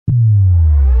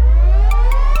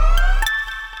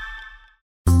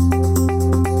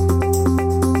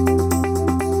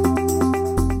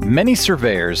Many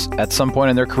surveyors at some point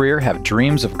in their career have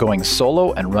dreams of going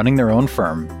solo and running their own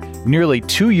firm. Nearly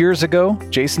 2 years ago,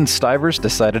 Jason Stivers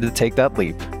decided to take that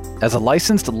leap. As a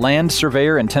licensed land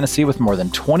surveyor in Tennessee with more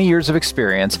than 20 years of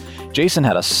experience, Jason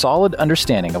had a solid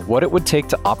understanding of what it would take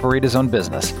to operate his own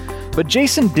business. But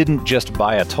Jason didn't just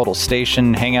buy a total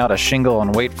station, hang out a shingle,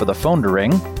 and wait for the phone to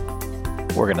ring.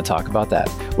 We're going to talk about that.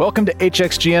 Welcome to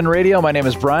HXGN Radio. My name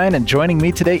is Brian, and joining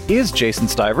me today is Jason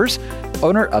Stivers,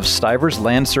 owner of Stivers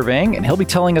Land Surveying, and he'll be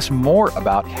telling us more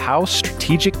about how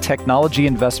strategic technology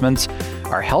investments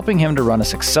are helping him to run a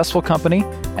successful company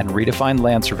and redefine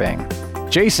land surveying.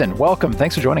 Jason, welcome.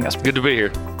 Thanks for joining us. Good to be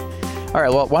here. All right,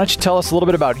 well, why don't you tell us a little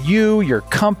bit about you, your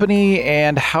company,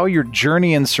 and how your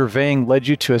journey in surveying led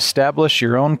you to establish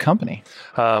your own company?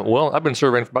 Well, I've been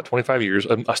surveying for about 25 years.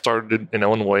 I started in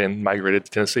Illinois and migrated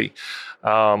to Tennessee.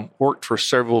 Worked for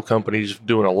several companies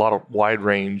doing a lot of wide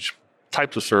range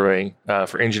types of surveying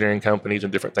for engineering companies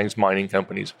and different things, mining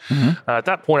companies. At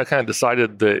that point, I kind of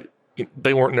decided that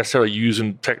they weren't necessarily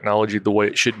using technology the way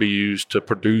it should be used to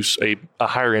produce a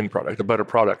higher end product, a better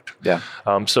product. Yeah.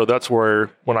 So that's where,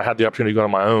 when I had the opportunity to go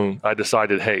on my own, I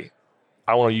decided, hey,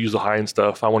 I want to use the high end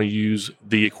stuff. I want to use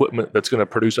the equipment that's going to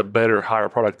produce a better, higher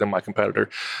product than my competitor.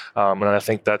 And I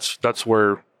think that's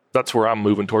where I'm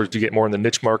moving towards, to get more in the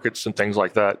niche markets and things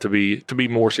like that, to be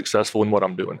more successful in what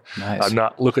I'm doing. Nice.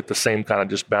 Not look at the same kind of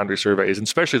just boundary surveys. And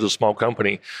especially as a small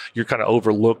company, you're kind of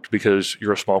overlooked because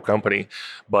you're a small company.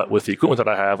 But with the equipment that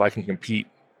I have, I can compete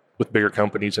with bigger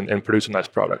companies and produce a nice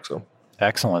product. So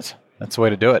Excellent. That's the way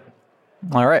to do it.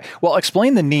 All right. Well,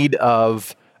 explain the need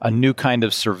of a new kind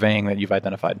of surveying that you've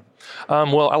identified.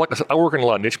 Well, like I said, I work in a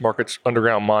lot of niche markets,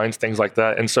 underground mines, things like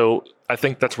that. And so I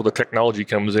think that's where the technology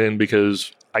comes in,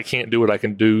 because I can't do what I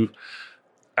can do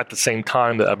at the same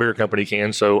time that a bigger company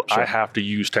can. So Sure. I have to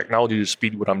use technology to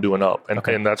speed what I'm doing up.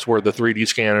 And that's where the 3D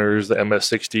scanners, the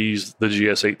MS-60s, the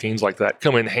GS-18s like that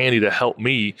come in handy to help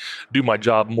me do my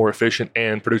job more efficient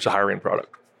and produce a higher end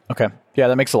product. Okay. Yeah,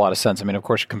 that makes a lot of sense. I mean, of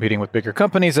course, you're competing with bigger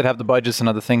companies that have the budgets and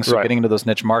other things. So Right. getting into those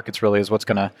niche markets really is what's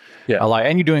going to allow.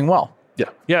 And you're doing well.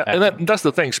 Yeah. And that's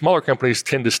the thing. Smaller companies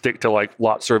tend to stick to like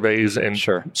lot surveys and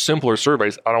Sure. simpler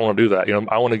surveys. I don't want to do that.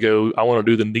 I want to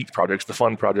do the neat projects, the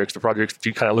fun projects, the projects that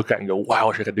you kind of look at and go, wow, I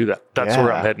wish I could do that. That's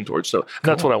where I'm heading towards. So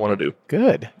that's what I want to do.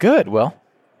 Good. Well,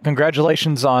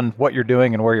 congratulations on what you're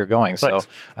doing and where you're going. So Thanks.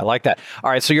 I like that. All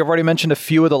right. So you've already mentioned a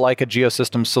few of the Leica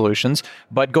Geosystems solutions,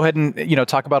 but go ahead and,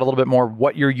 talk about a little bit more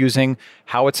what you're using,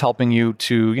 how it's helping you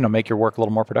to, make your work a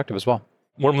little more productive as well.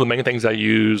 One of the main things I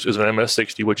use is an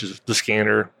MS-60, which is the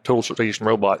scanner, total sortation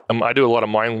robot. I do a lot of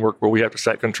mine work where we have to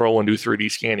set control and do 3D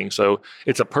scanning. So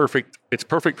it's perfect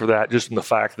for that, just in the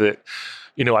fact that,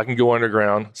 I can go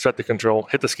underground, set the control,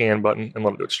 hit the scan button, and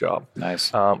let it do its job.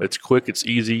 Nice. It's quick, it's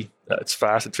easy, it's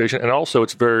fast, it's efficient, and also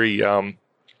it's very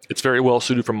well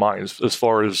suited for mines as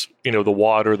far as, the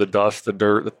water, the dust, the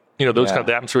dirt, those kind of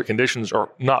atmospheric conditions are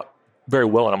not very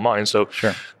well in a mine. So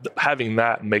Sure. Having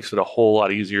that makes it a whole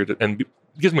lot easier and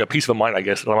gives me a peace of mind, I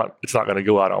guess, that it's not going to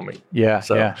go out on me. Yeah.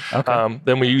 So, yeah. Okay.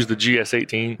 Then we use the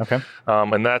GS-18. Okay.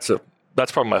 And that's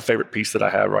probably my favorite piece that I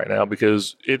have right now,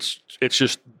 because it's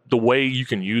just the way you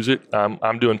can use it.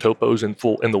 I'm doing topos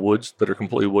in the woods that are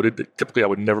completely wooded that typically I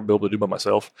would never be able to do by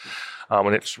myself.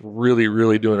 And it's really,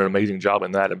 really doing an amazing job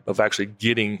in that, of actually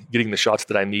getting the shots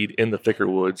that I need in the thicker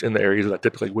woods, in the areas that I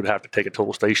typically would have to take a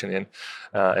total station in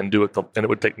and do it. And it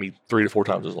would take me 3 to 4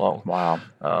 times as long. Wow.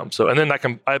 And then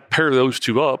I pair those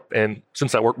two up. And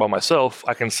since I work by myself,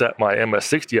 I can set my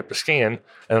MS-60 up to scan, and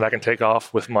then I can take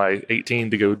off with my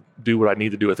 18 to go do what I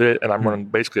need to do with it. And I'm running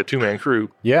basically a 2-man crew.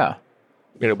 Yeah.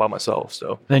 By myself.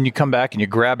 So Then you come back and you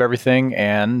grab everything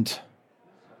and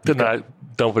then I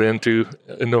dump it into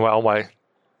all my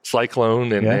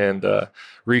Cyclone and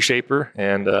Reshaper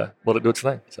and let it do its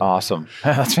thing. So. Awesome.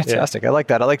 That's fantastic. I like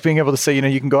that. I like being able to say,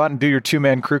 you can go out and do your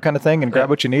 2-man crew kind of thing and grab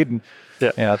what you need. And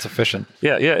that's efficient.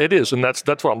 Yeah, it is. And that's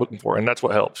what I'm looking for. And that's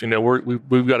what helps.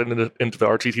 We've got into the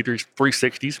RTT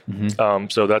 360s. Mm-hmm.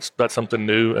 So that's something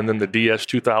new. And then the DS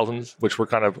 2000s, which we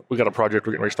got a project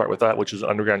we're getting ready to start with that, which is an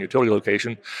underground utility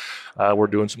location. We're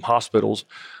doing some hospitals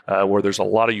where there's a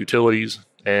lot of utilities.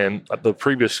 And the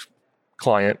previous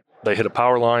client, they hit a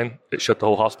power line, it shut the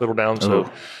whole hospital down.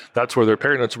 So that's where they're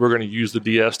pairing it. So we're going to use the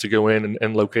DS to go in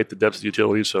and locate the depths of the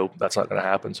utilities. So that's not going to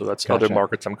happen. So that's other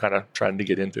markets I'm kind of trying to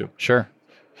get into. Sure.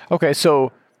 Okay.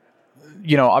 So,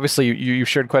 obviously you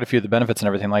shared quite a few of the benefits and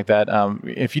everything like that.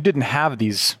 If you didn't have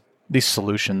these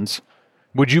solutions,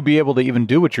 would you be able to even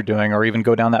do what you're doing or even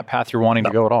go down that path you're wanting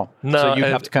to go at all? No. So you'd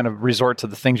have to kind of resort to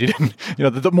the things you didn't,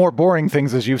 the more boring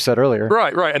things, as you've said earlier.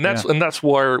 Right. And that's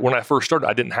where, when I first started,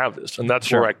 I didn't have this. And that's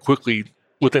where I quickly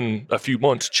within a few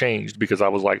months changed because I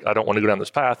was like, I don't want to go down this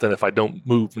path. And if I don't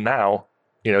move now,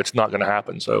 it's not going to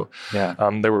happen. So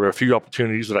there were a few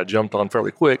opportunities that I jumped on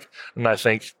fairly quick. And I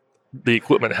think the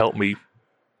equipment helped me,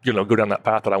 go down that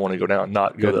path that I want to go down,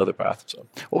 not go the other path. So,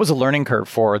 what was the learning curve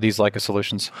for these Leica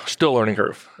solutions? Still learning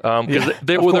curve, because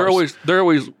they're always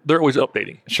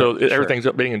updating. Sure, so everything's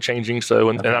updating and changing. So,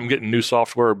 and I'm getting new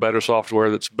software, better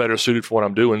software that's better suited for what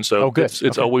I'm doing. So,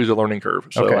 it's always a learning curve.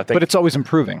 So, I think, but it's always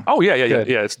improving. Oh yeah.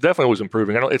 It's definitely always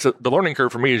improving. The learning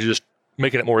curve for me is just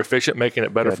making it more efficient, making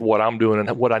it better for what I'm doing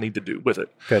and what I need to do with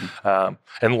it. Good.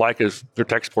 And Leica's, their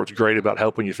tech support's great about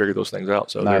helping you figure those things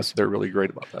out. So nice. they're really great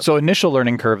about that. So initial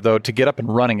learning curve, though, to get up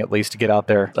and running, at least to get out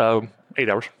there. 8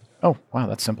 hours. Oh, wow,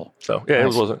 that's simple. So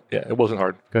nice. It wasn't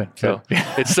hard. Good. So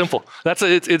it's simple.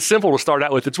 It's simple to start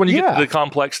out with. It's when you get to the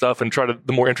complex stuff and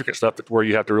the more intricate stuff where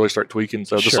you have to really start tweaking.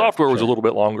 So the software was a little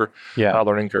bit longer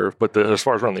learning curve, but as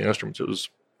far as running the instruments, it was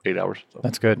 8 hours. So.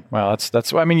 That's good. Wow,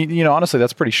 that's. I mean, honestly,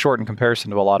 that's pretty short in comparison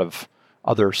to a lot of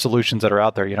other solutions that are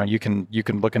out there. You can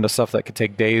look into stuff that could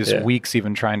take days, weeks,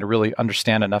 even trying to really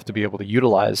understand enough to be able to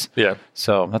utilize. Yeah.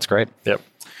 So that's great. Yep.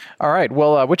 All right.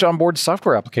 Well, which onboard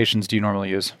software applications do you normally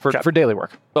use for daily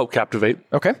work? Oh, Captivate.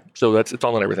 Okay. So it's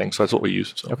all in everything. So that's what we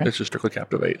use. So it's just strictly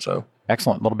Captivate. So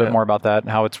excellent. A little bit more about that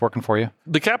and how it's working for you.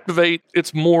 The Captivate,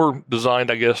 it's more designed,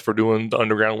 I guess, for doing the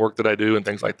underground work that I do and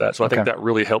things like that. So I think that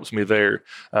really helps me there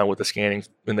with the scanning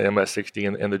in the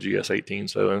MS60 and the GS18.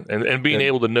 So and being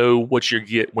able to know what you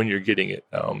get when you're getting it.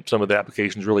 Some of the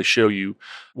applications really show you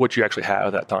what you actually have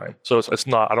at that time. So it's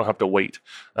not, I don't have to wait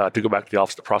to go back to the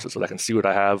office to process it. I can see what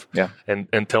I have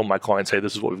and tell my clients, hey,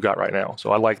 this is what we've got right now.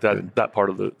 So I like that part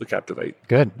of the Captivate.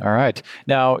 Good. All right.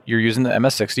 Now you're using the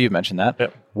MS60. You mentioned that.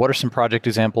 Yep. What are some project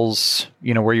examples,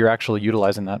 where you're actually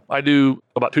utilizing that? I do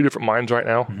about 2 different mines right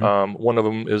now. Mm-hmm. One of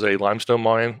them is a limestone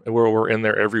mine where we're in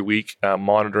there every week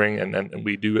monitoring and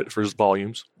we do it for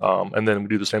volumes. And then we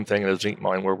do the same thing in a zinc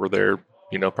mine where we're there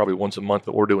probably once a month,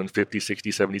 but we're doing 50,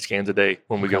 60, 70 scans a day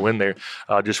when we go in there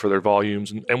just for their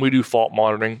volumes. And we do fault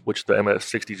monitoring, which the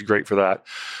MS60 is great for that.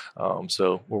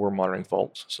 So where we're monitoring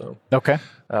faults. So okay.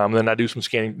 And then I do some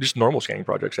scanning, just normal scanning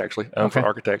projects actually for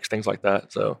architects, things like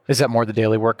that. So is that more the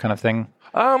daily work kind of thing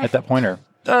at that point, or?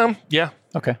 Yeah.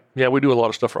 Okay. Yeah, we do a lot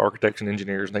of stuff for architects and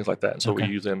engineers and things like that. And so we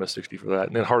use the MS60 for that.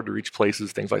 And then hard to reach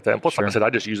places, things like that. And plus, like I said, I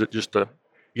just use it just to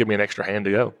give me an extra hand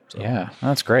to go. So. Yeah,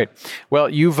 that's great. Well,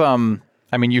 you've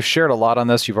shared a lot on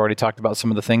this. You've already talked about some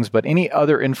of the things, but any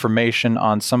other information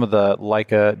on some of the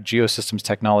Leica Geosystems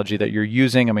technology that you're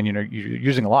using? I mean, you're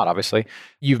using a lot, obviously.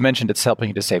 You've mentioned it's helping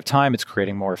you to save time. It's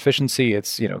creating more efficiency.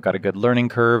 It's, got a good learning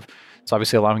curve. It's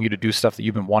obviously allowing you to do stuff that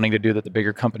you've been wanting to do that the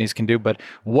bigger companies can do. But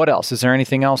what else? Is there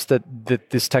anything else that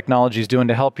this technology is doing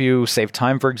to help you save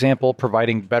time, for example,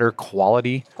 providing better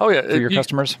quality for your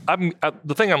customers?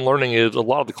 The thing I'm learning is a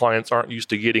lot of the clients aren't used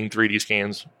to getting 3D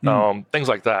scans, things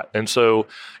like that. And so,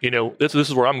 this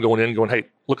is where I'm going in going, hey,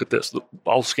 look at this.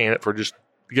 I'll scan it for just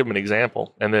give them an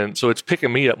example. And then, so it's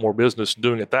picking me up more business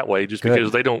doing it that way, just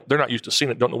because they're not used to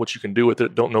seeing it, don't know what you can do with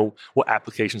it, don't know what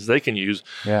applications they can use.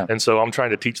 Yeah. And so I'm trying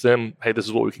to teach them, hey, this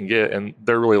is what we can get. And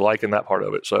they're really liking that part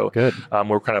of it. So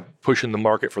we're kind of pushing the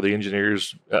market for the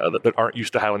engineers that aren't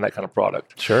used to having that kind of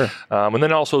product. Sure. And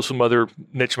then also some other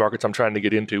niche markets I'm trying to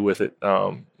get into with it.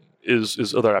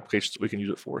 Is other applications that we can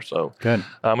use it for. So good.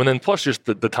 And then plus just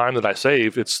the time that I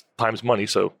save, it's time's money.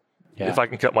 So if I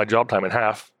can cut my job time in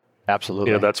half,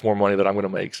 absolutely, that's more money that I'm going to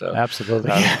make. So absolutely,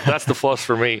 that's the plus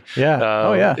for me.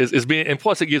 Yeah. Is being, and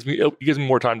plus it gives me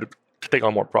more time to take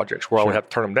on more projects where I would have to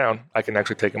turn them down. I can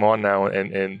actually take them on now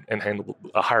and handle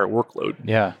a higher workload.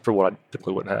 Yeah. For what I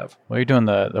typically wouldn't have. Well, you're doing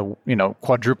the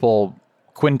quadruple,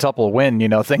 quintuple win,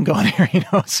 thing going here,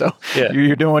 so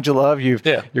you're doing what you love. You're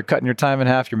cutting your time in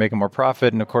half, you're making more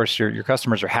profit. And of course your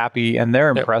customers are happy and they're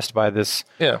impressed by this,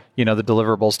 the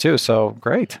deliverables too. So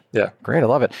great. Yeah. Great. I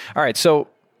love it. All right. So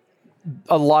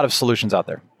a lot of solutions out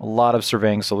there, a lot of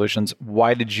surveying solutions.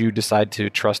 Why did you decide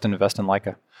to trust and invest in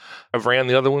Leica? I've ran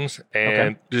the other ones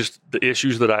and just the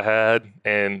issues that I had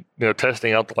and,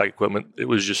 testing out the light equipment, it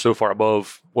was just so far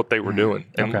above what they were doing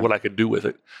and what I could do with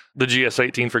it. The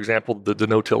GS18, for example, the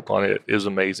no tilt on it is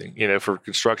amazing. For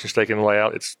construction staking and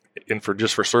layout, and for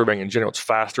surveying in general, it's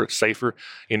faster, it's safer.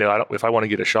 If I want to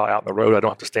get a shot out in the road, I don't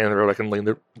have to stand in the road. I can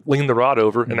lean the rod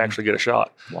over and actually get a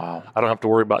shot. Wow. I don't have to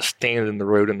worry about standing in the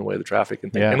road in the way of the traffic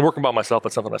and things. And working by myself,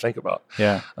 that's something I think about.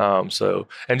 Yeah. And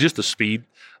just the speed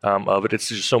of it, it's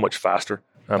just so much faster.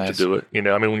 to do it. You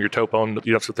know, I mean, when you're topone,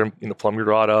 you don't sit there and plumb your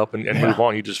rod up and move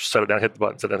on. You just set it down, hit the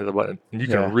button, set it down, hit the button. And you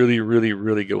can really, really,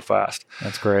 really go fast.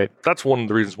 That's great. That's one of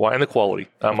the reasons why. And the quality.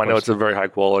 I know it's a very high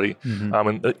quality.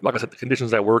 And like I said, the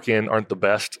conditions I work in aren't the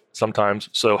best sometimes.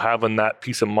 So having that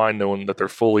peace of mind knowing that they're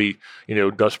fully,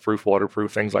 dust-proof,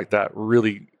 waterproof, things like that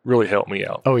really, really helped me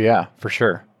out. Oh, yeah, for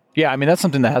sure. Yeah, I mean, that's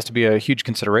something that has to be a huge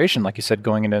consideration, like you said,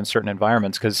 going into certain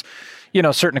environments, because,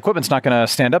 certain equipment's not going to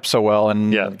stand up so well.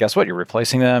 And guess what? You're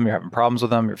replacing them. You're having problems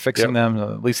with them. You're fixing them.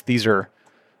 At least these are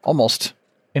almost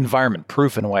environment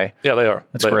proof in a way. Yeah, they are.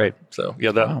 That's great. So,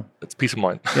 that's peace of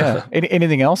mind. Yeah.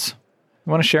 Anything else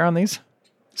you want to share on these?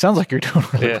 Sounds like you're doing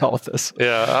really well with this.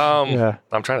 Yeah.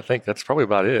 I'm trying to think. That's probably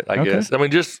about it, I guess. I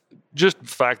mean, just the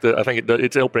fact that I think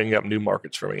it's opening up new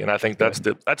markets for me. And I think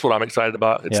that's what I'm excited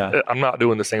about. I'm not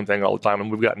doing the same thing all the time. And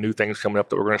we've got new things coming up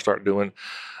that we're going to start doing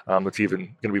that's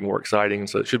even going to be more exciting.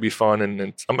 So it should be fun.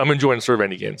 And I'm enjoying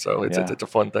surveying again. So it's a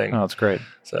fun thing. Oh, it's great.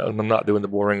 So I'm not doing the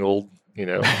boring old,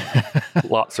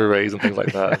 lot surveys and things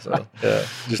like that. So,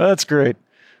 that's great.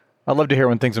 I'd love to hear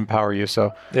when things empower you.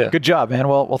 So good job, man.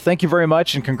 Well, thank you very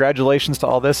much, and congratulations to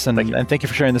all this. And thank you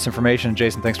for sharing this information.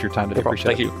 Jason, thanks for your time today.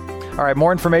 Appreciate it. Thank you. All right,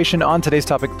 more information on today's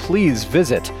topic, please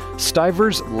visit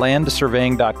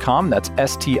stiverslandsurveying.com. That's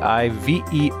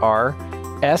STIVERS,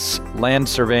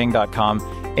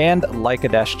 landsurveying.com, and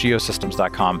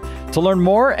Leica-geosystems.com. To learn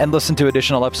more and listen to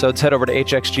additional episodes, head over to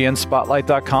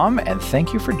hxgnspotlight.com. And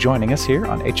thank you for joining us here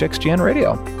on HXGN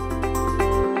Radio.